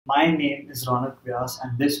My name is Ronak Vyas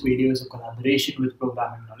and this video is a collaboration with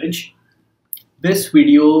Programming Knowledge. This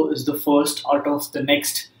video is the first out of the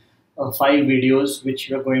next 5 videos which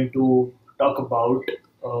we are going to talk about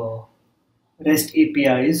REST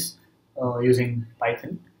APIs using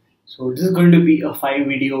Python. So this is going to be a 5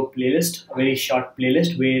 video playlist, a very short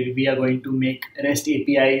playlist where we are going to make REST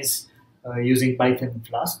APIs using Python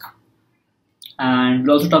Flask. And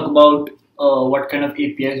we'll also talk about what kind of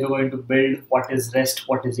APIs we're going to build, what is REST,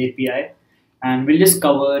 what is API, and we'll just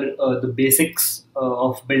cover the basics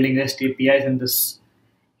of building REST APIs in this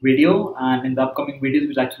video. And in the upcoming videos,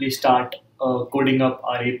 we'll actually start coding up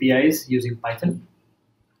our APIs using Python.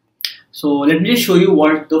 So let me just show you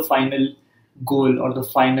what the final goal or the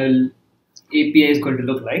final API is going to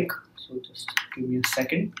look like. So just give me a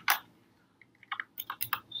second.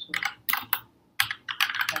 So,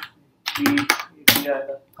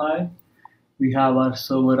 we have our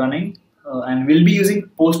server running and we'll be using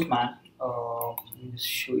Postman. Let me just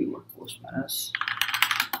show you what Postman is.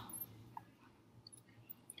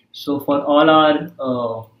 So for all our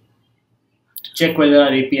to check whether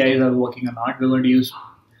our APIs are working or not, we're going to use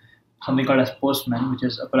something called as Postman, which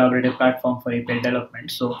is a collaborative platform for API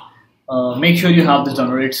development. So make sure you have this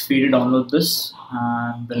downloaded. It's free to download this,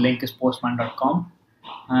 and the link is postman.com.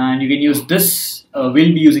 And you can use this, we'll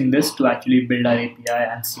be using this to actually build our API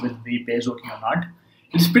and see whether the API is working or not.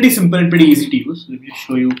 It's pretty simple and pretty easy to use. Let me just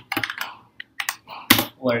show you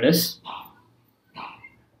what it is.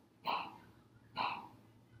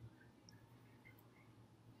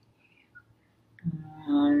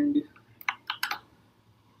 And it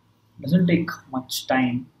doesn't take much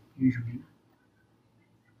time usually.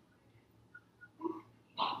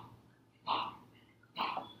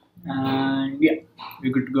 And yeah,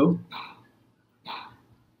 we're good to go.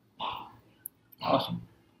 Awesome.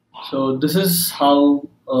 So this is how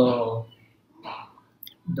the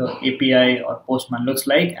API or Postman looks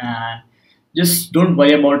like, and just don't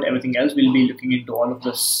worry about everything else. We'll be looking into all of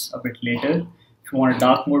this a bit later. If you want a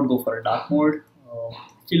dark mode, go for a dark mode.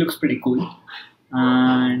 It looks pretty cool.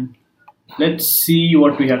 And let's see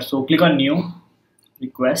what we have. So click on new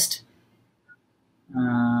request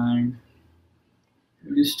and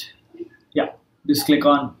just click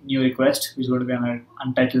on new request, which is going to be an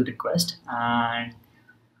untitled request. And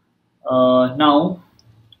now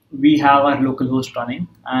we have our local host running,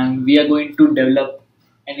 and we are going to develop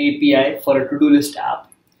an API for a to-do list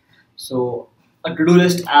app. So a to-do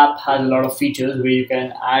list app has a lot of features where you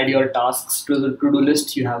can add your tasks to the to-do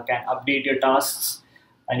list, you can update your tasks,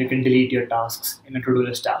 and you can delete your tasks in a to-do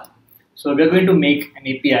list app. So we're going to make an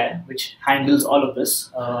API which handles all of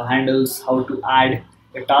this, handles how to add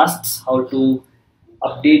your tasks, how to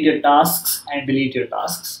update your tasks and delete your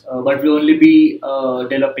tasks, but we'll only be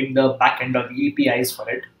developing the backend or the APIs for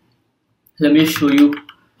it. Let me show you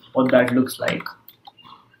what that looks like.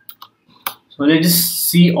 So let's just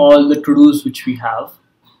see all the to-dos which we have,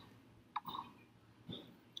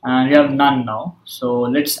 and we have none now. So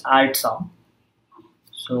let's add some.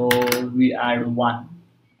 So we add one,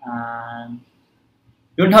 and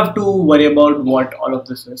you don't have to worry about what all of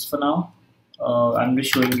this is for now. I'm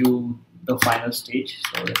just showing you the final stage.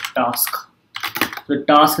 So the task. The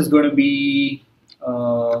task is going to be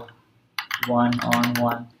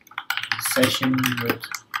one-on-one session with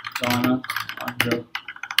Ronak on the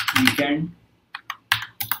weekend,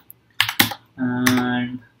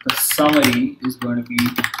 and the summary is going to be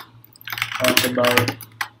talk about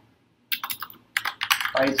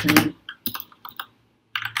Python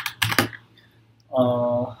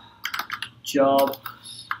job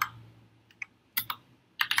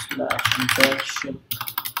 / internship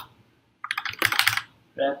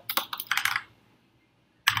prep,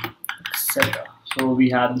 etc. So we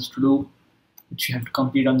have this to do which you have to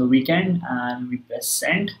complete on the weekend, and we press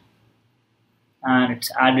send, and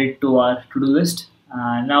it's added to our to-do list.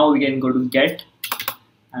 And now we can go to get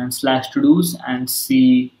and /todos and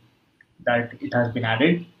see that it has been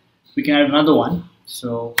added. We can add another one.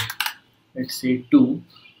 So let's say 2,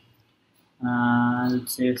 and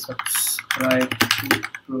let's say subscribe to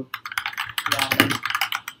Programming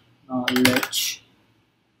Knowledge,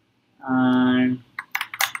 and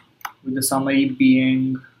with the summary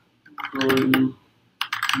being go to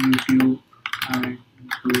YouTube and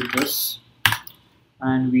do this,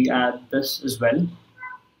 and we add this as well.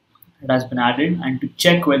 It has been added, and to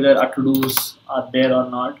check whether our to-dos are there or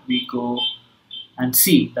not, we go and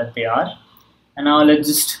see that they are. And now let's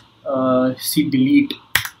just see delete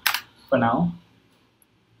for now.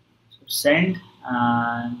 So send,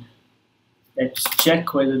 and let's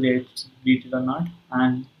check whether they're deleted or not,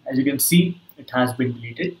 and as you can see, it has been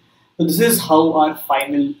deleted. So this is how our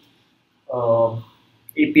final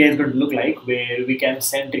API is going to look like, where we can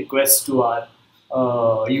send requests to our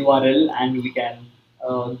URL and we can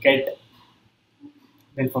get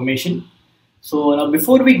the information. So now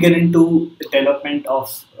before we get into the development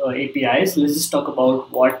of APIs, let's just talk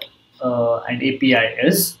about what an API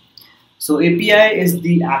is. So API is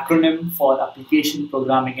the acronym for Application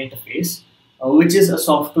Programming Interface, which is a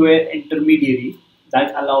software intermediary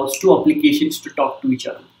that allows two applications to talk to each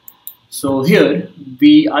other. So here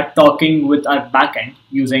we are talking with our backend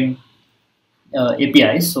using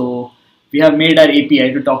APIs. So we have made our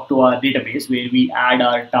API to talk to our database, where we add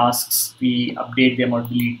our tasks, we update them or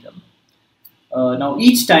delete them. Now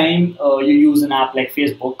each time you use an app like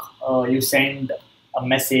Facebook, you send a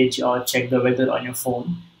message or check the weather on your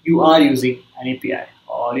phone, you are using an API,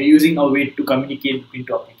 or you're using a way to communicate between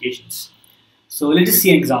two applications. So let's just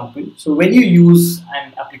see an example. So when you use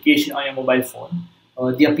an application on your mobile phone,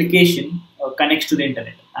 the application connects to the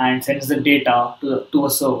internet and sends the data to a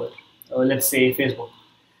server, let's say Facebook.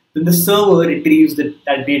 Then the server retrieves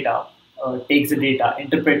that data, takes the data,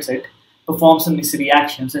 interprets it, performs some necessary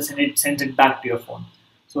actions, and sends it back to your phone.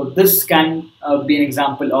 So this can be an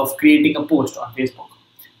example of creating a post on Facebook.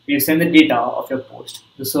 You send the data of your post,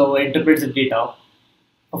 the server interprets the data,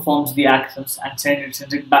 performs the actions, and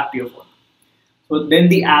sends it back to your phone. So then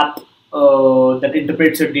the app that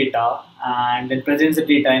interprets your data and then presents the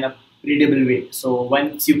data in a readable way. So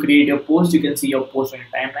once you create your post, you can see your post on your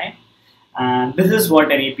timeline. And this is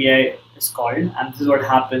what an API is called, and this is what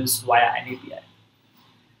happens via an API.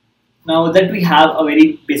 Now that we have a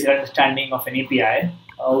very basic understanding of an API,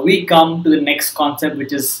 we come to the next concept,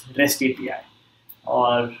 which is REST API,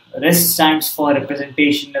 or REST stands for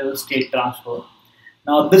Representational State Transfer.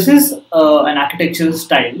 Now this is an architectural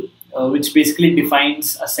style which basically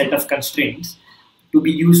defines a set of constraints to be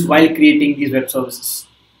used while creating these web services.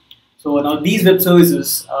 So now these web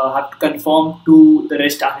services have to conform to the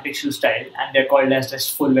REST architectural style, and they're called as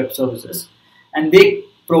RESTful web services, and they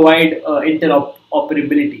provide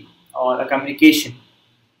interoperability or a communication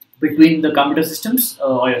between the computer systems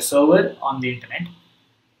or your server on the internet.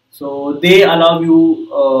 So they allow you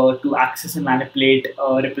to access and manipulate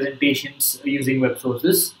representations using web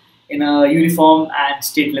sources in a uniform and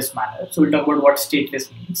stateless manner. So we'll talk about what stateless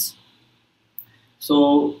means.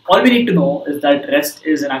 So all we need to know is that REST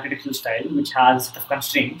is an architectural style which has a set of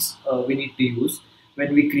constraints we need to use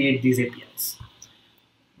when we create these APIs.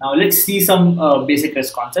 Now let's see some basic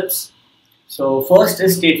REST concepts. So first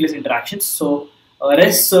is stateless interactions. So a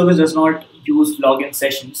REST service does not use login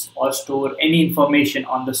sessions or store any information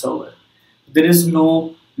on the server. There is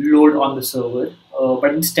no load on the server,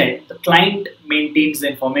 but instead the client maintains the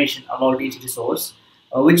information about each resource,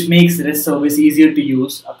 which makes REST service easier to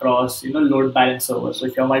use across load balance servers. So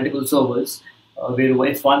if you have multiple servers, where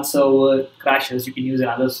if one server crashes, you can use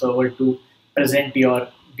another server to present your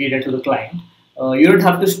data to the client. You don't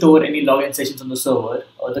have to store any login sessions on the server.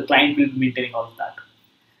 The client will be maintaining all of that.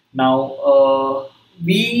 Now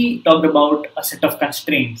we talked about a set of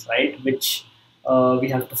constraints, right, which we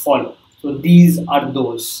have to follow. So these are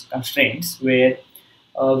those constraints where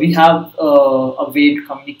we have a way to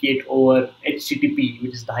communicate over HTTP,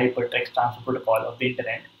 which is the Hypertext Transfer Protocol of the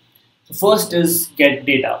internet. So first is get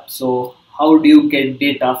data. So how do you get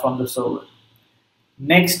data from the server?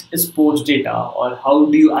 Next is post data, or how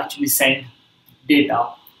do you actually send data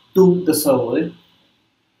to the server?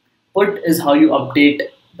 Put is how you update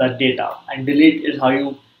that data, and delete is how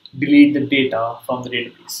you delete the data from the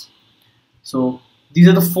database. So these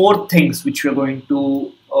are the four things which we are going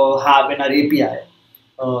to have in our API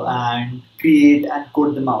and create and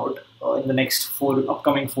code them out in the next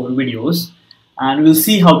upcoming four videos, and we'll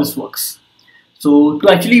see how this works. So to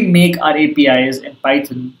actually make our APIs in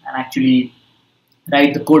Python and actually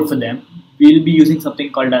write the code for them, we'll be using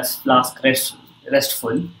something called as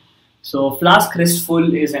flask-restful. So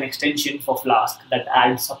flask-restful is an extension for Flask that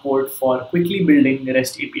adds support for quickly building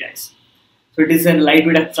REST APIs. So it is a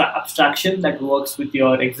lightweight abstraction that works with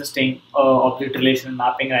your existing object relational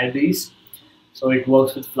mapping libraries. So it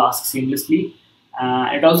works with Flask seamlessly.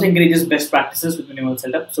 It also encourages best practices with minimal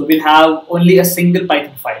setup. So we'll have only a single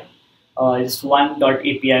Python file, just one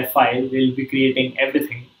 .api file. We'll be creating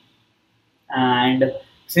everything. And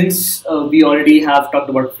since we already have talked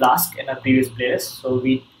about Flask in our previous playlist, so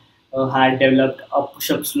we had developed a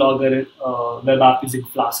push-ups logger web app using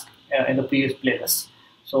Flask in the previous playlist.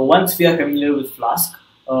 So once we are familiar with Flask,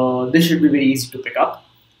 this should be very easy to pick up.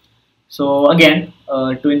 So again,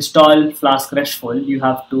 to install flask-restful, you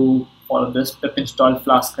have to follow this pip install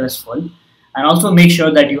flask-restful, and also make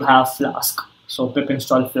sure that you have Flask. So pip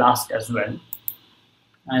install Flask as well.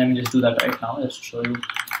 And let me just do that right now, just to show you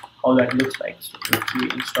how that looks like. So if we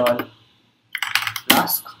install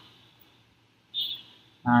Flask.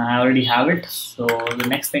 I already have it. So the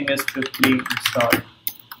next thing is quickly install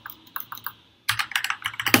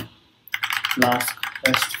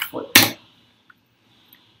flask-restful.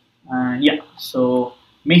 And yeah, so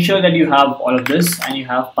make sure that you have all of this and you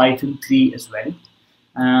have Python 3 as well.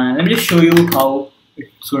 And let me just show you how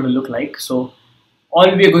it's going to look like. So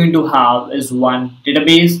all we are going to have is one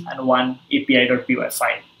database and one API.py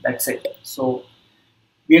file. That's it. So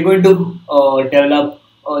we are going to develop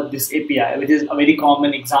this API, which is a very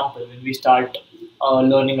common example when we start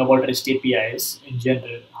learning about REST APIs in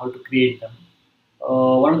general, how to create them.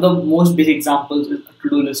 One of the most basic examples is a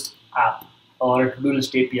to-do list app or a to-do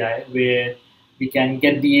list API, where we can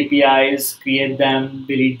get the APIs, create them,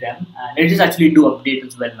 delete them, and it is actually do update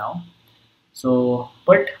as well now. So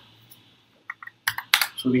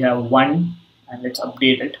we have one, and let's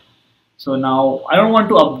update it. So now I don't want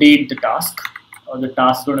to update the task. The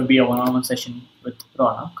task is going to be a one-on-one session with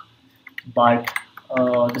Ronak, but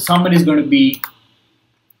the summary is going to be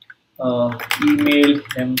email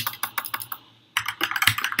him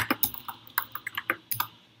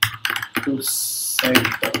to set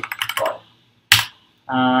the call,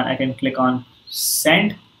 and I can click on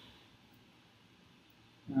send.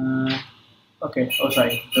 Okay, oh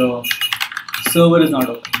sorry, the server is not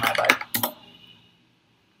open, my bad.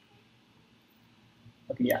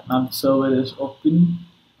 Okay, yeah, now the server is open.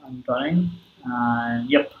 I'm running, and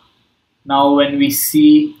yep. Now when we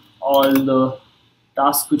see all the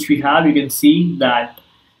tasks which we have, you can see that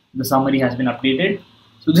the summary has been updated.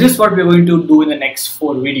 So this is what we're going to do in the next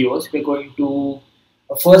 4 videos. We're going to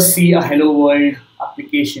first see a hello world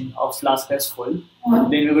application of flask-restful. Then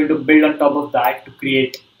we're going to build on top of that to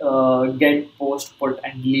create get, post, put,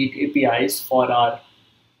 and delete APIs for our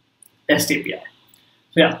test API.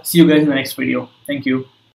 So yeah, see you guys in the next video. Thank you.